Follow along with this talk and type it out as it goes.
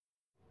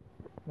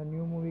The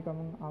new movie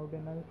coming out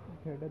in a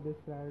theater this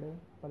Friday,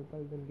 Pal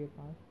Pal Dil Ke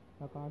Paas.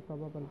 The cast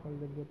of Pal Pal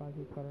Dil Ke Paas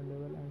is Karan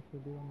Deol and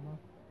Shruti Verma.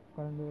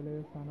 Karan Deol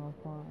is son of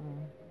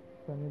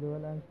Sunny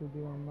Deol and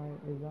Shruti Verma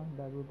is a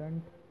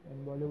debutant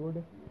in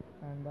Bollywood.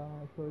 And the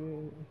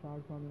story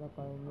starts from the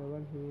Karan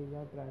Deol. He is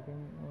a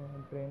tracking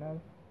trainer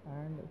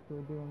and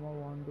Shruti Verma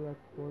want to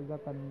expose the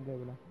Karan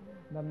Deol.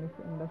 The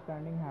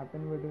misunderstanding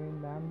happened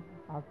between them.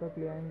 After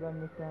clearing the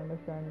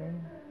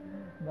misunderstanding,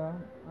 the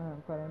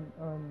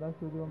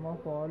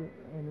Shruti fall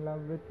in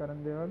love with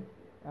Karan Deol,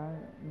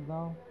 and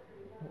the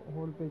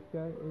whole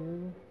picture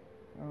is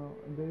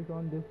based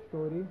on this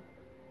story.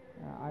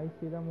 I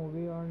see the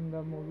movie and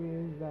the movie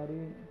is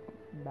very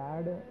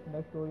bad.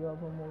 The story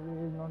of a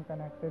movie is not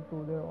connected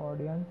to the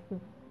audience.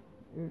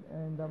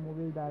 And the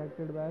movie is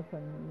directed by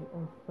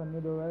Sunny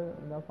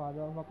Deol, the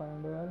father of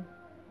Karan Deol,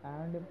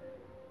 and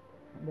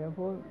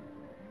therefore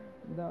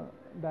the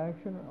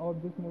direction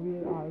of this movie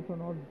is also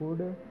not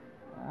good.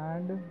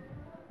 And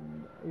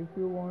if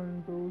you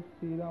want to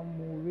see the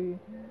movie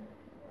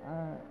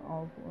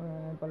of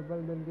Pal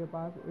Pal Dil Ke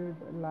Paas,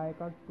 it's like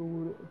a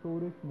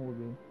tourist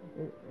movie.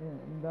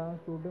 The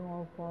shooting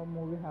of a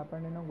movie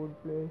happened in a good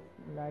place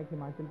like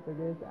Himachal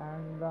Pradesh,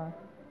 and the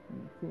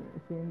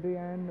scenery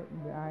and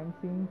behind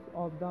scenes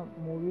of the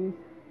movies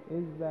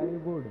is very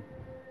good,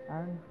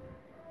 and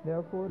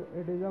therefore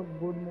it is a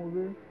good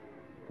movie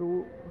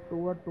to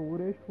a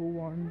tourist who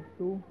wants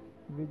to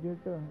visit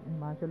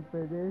Himachal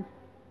Pradesh.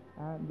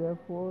 And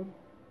therefore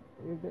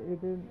it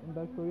is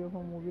the story of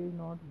a movie is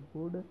not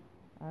good,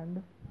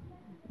 and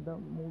the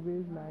movie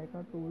is like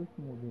a tourist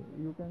movie.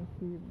 You can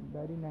see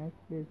very nice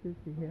places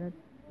here,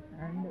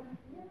 and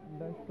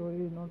the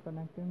story is not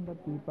connecting the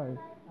people,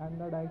 and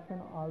the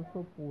direction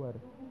also poor.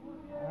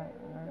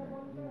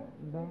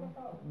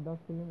 The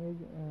film is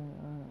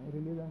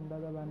released under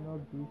the banner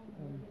of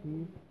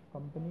G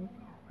company,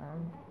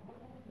 and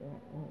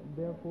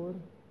therefore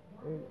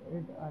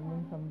it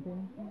earning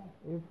something.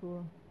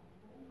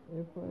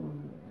 If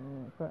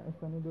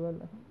Sunny Deol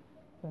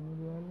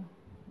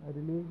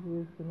release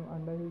his film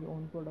under his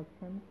own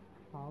production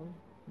house,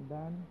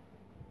 then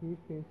he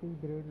faces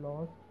great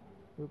loss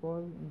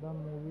because the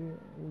movie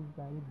is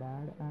very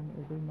bad and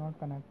it is not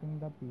connecting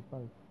the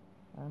people.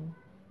 And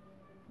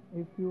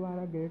if you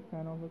are a great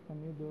fan of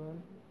Sunny Deol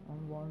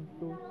and want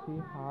to see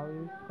how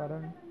his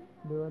current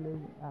Deol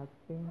is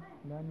acting,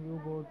 then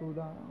you go to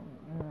the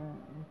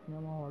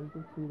cinema hall to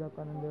see the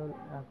Karan Deol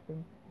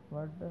acting.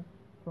 But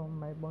from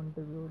my point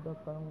of view, the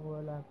Karan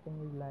Deol acting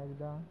is like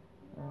the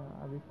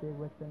Abhishek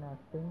Bachchan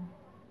acting,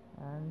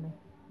 and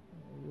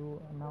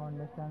you now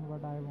understand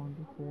what I want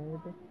to say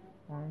it.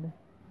 And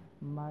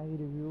my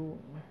review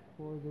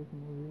for this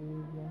movie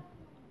is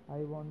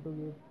I want to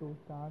give 2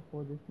 stars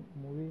for this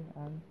movie,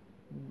 and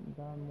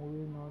the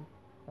movie is not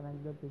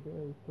connect the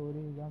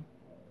story is a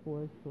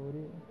poor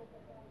story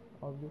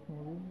of this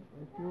movie.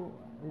 If you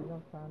is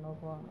a fan of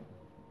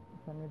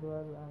Sunny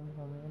Deol and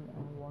Samin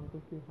and want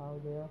to see how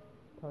their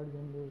third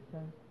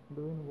generation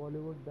do in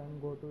Bollywood,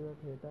 then go to the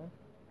theater.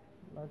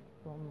 But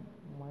from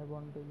my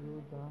point of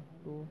view, the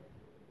to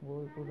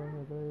go to the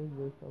theater is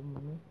waste of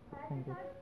money. Thank you.